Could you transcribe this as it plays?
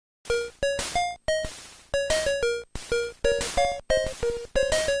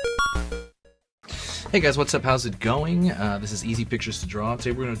Hey guys, what's up? How's it going? This is Easy Pictures to Draw.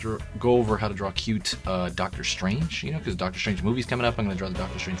 Today we're going to go over how to draw cute Doctor Strange, because Doctor Strange movie's coming up. I'm going to draw the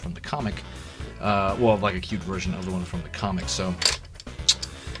Doctor Strange from the comic. Well, like a cute version of the one from the comic. So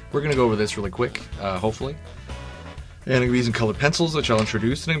we're going to go over this really quick, hopefully. And I'm going to be using colored pencils, which I'll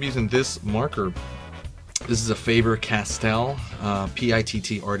introduce. And I'm going to be using this marker. This is a Faber-Castell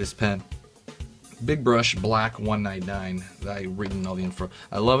PITT artist pen. Big brush, black 199. I've written all the info.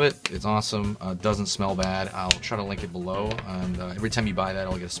 I love it. It's awesome. Doesn't smell bad. I'll try to link it below. And every time you buy that,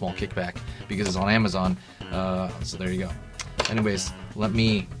 I'll get a small kickback because it's on Amazon. So there you go. Anyways, let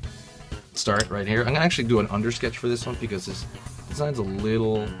me start right here. I'm gonna actually do an undersketch for this one because this design's a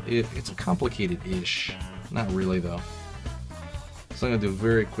little. It's complicated-ish. Not really though. So I'm gonna do a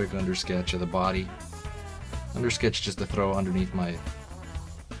very quick undersketch of the body. Undersketch just to throw underneath my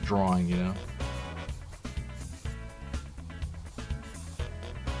drawing, you know.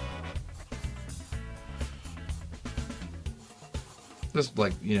 Just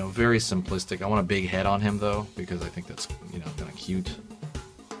like, very simplistic. I want a big head on him though, because I think that's, kind of cute.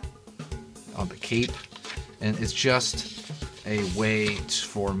 On the cape. And it's just a way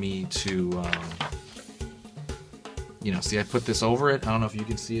for me to, see, I put this over it. I don't know if you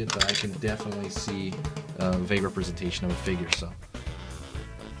can see it, but I can definitely see a vague representation of a figure, so.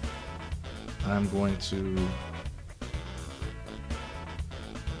 I'm going to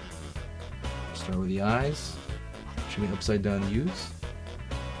start with the eyes. Should be upside down U's.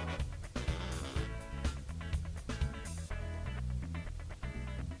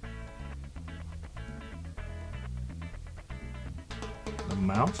 The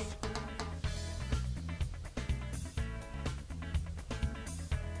mouth.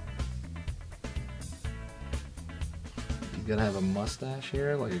 He's gotta have a mustache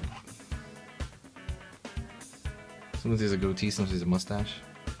here, like sometimes he's a goatee, sometimes he's a mustache.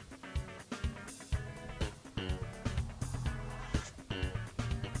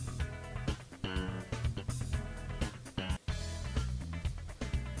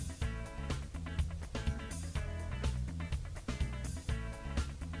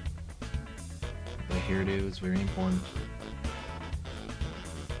 The hairdo is very important.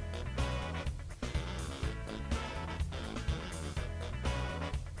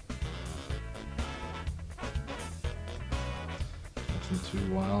 Nothing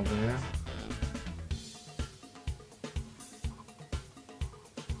too wild there.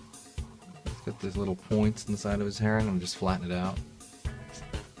 He's got these little points inside of his hair. I'm going to just flatten it out.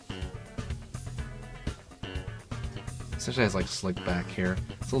 Essentially has like slick back hair.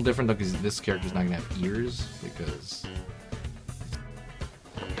 It's a little different though because this character's not going to have ears because...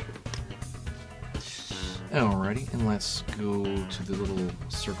 Alrighty, and let's go to the little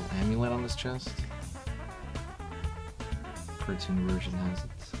circle amulet on this chest. Cartoon version has it,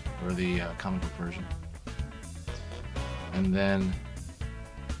 or the comic book version. And then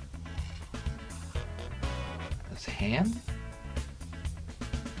his hand.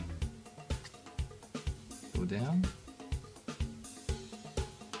 Go down.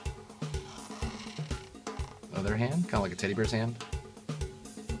 Other hand, kind of like a teddy bear's hand.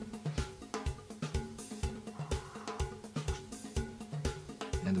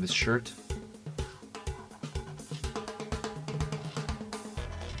 End of his shirt.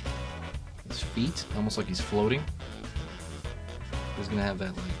 His feet, almost like he's floating. He's gonna have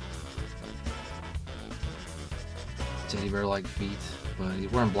that like teddy bear-like feet, but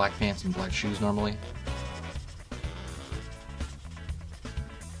he's wearing black pants and black shoes normally.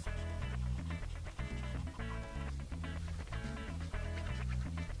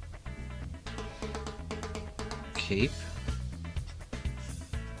 Cape.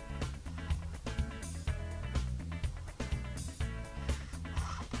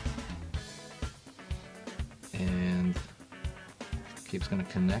 And cape's gonna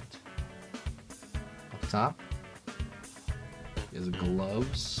connect up top. He has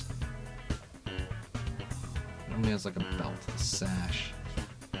gloves. Normally has like a belt, a sash.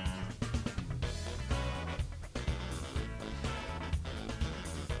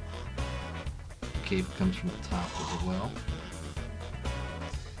 Cape comes from the top as well.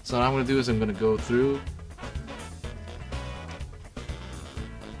 So what I'm going to do is I'm going to go through,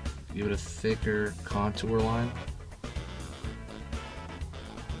 give it a thicker contour line.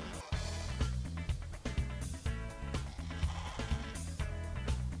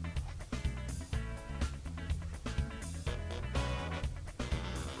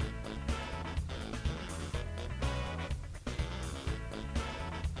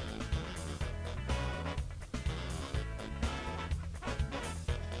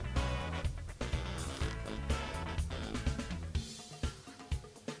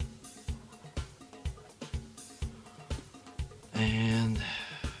 And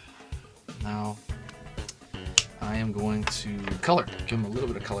now I am going to color, give him a little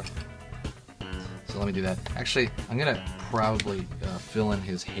bit of color. So let me do that. Actually, I'm gonna probably fill in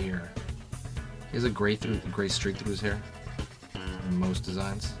his hair. He has a gray streak through his hair in most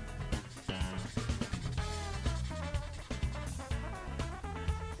designs.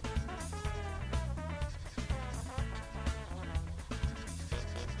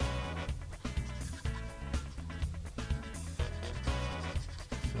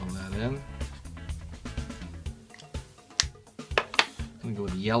 Fill that in. I'm gonna go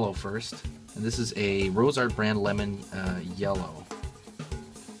with yellow first, and this is a Rose Art brand lemon yellow.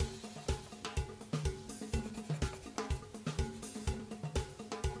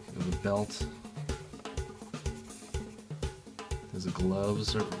 The belt. His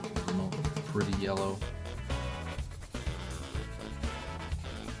gloves are pretty yellow.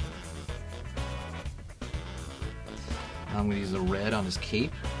 Now I'm going to use the red on his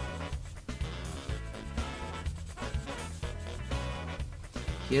cape.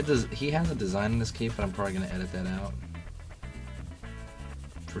 He has a design in this cape, but I'm probably going to edit that out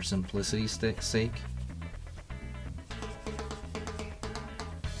for simplicity's sake.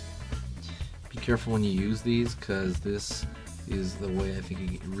 Be careful when you use these, because this is the way I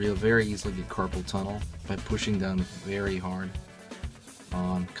think you very easily get carpal tunnel by pushing down very hard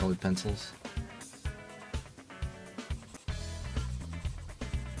on colored pencils.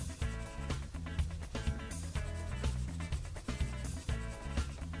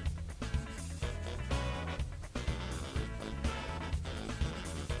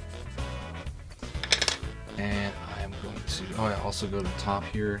 And I am going to, I also go to the top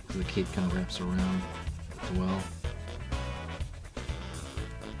here, because the cape kind of wraps around as well.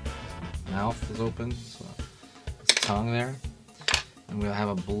 Mouth is open, so his tongue there. And we'll have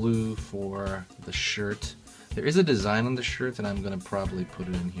a blue for the shirt. There is a design on the shirt, and I'm going to probably put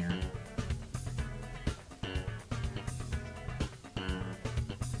it in here.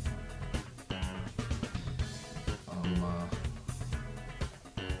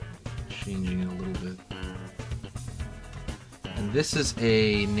 Changing it a little bit. And this is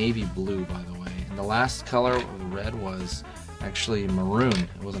a navy blue, by the way. And the last color of the red was actually maroon.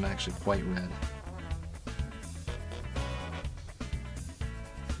 It wasn't actually quite red.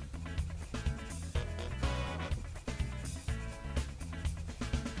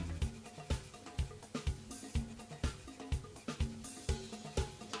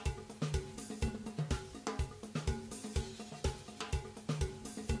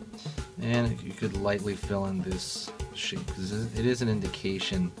 And you could lightly fill in this shape, because it is an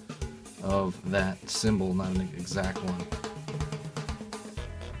indication of that symbol, not an exact one.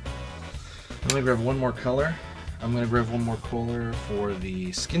 I'm going to grab one more color. I'm going to grab one more color for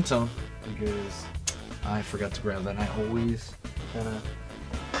the skin tone, because I forgot to grab that. I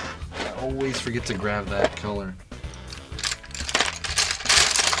always forget to grab that color.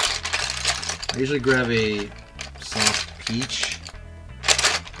 I usually grab a soft peach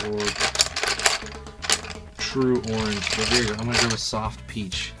or true orange, but there you go. I'm going to grab a soft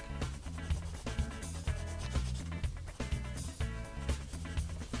peach.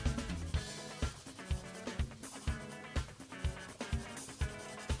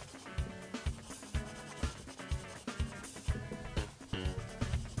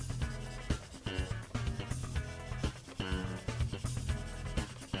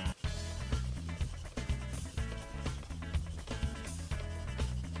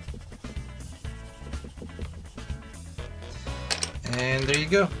 And there you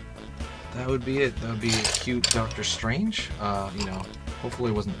go. That would be it. That would be a cute Doctor Strange. You know,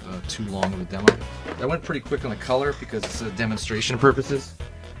 hopefully it wasn't too long of a demo. That went pretty quick on the color because it's a demonstration purposes.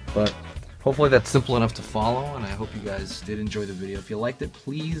 But hopefully that's simple enough to follow, and I hope you guys did enjoy the video. If you liked it,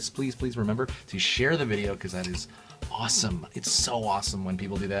 please, please, please remember to share the video, because that is awesome. It's so awesome when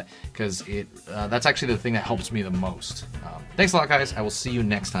people do that, because that's actually the thing that helps me the most. Thanks a lot, guys. I will see you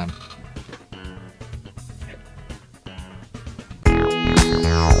next time.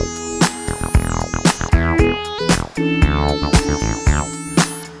 Wow.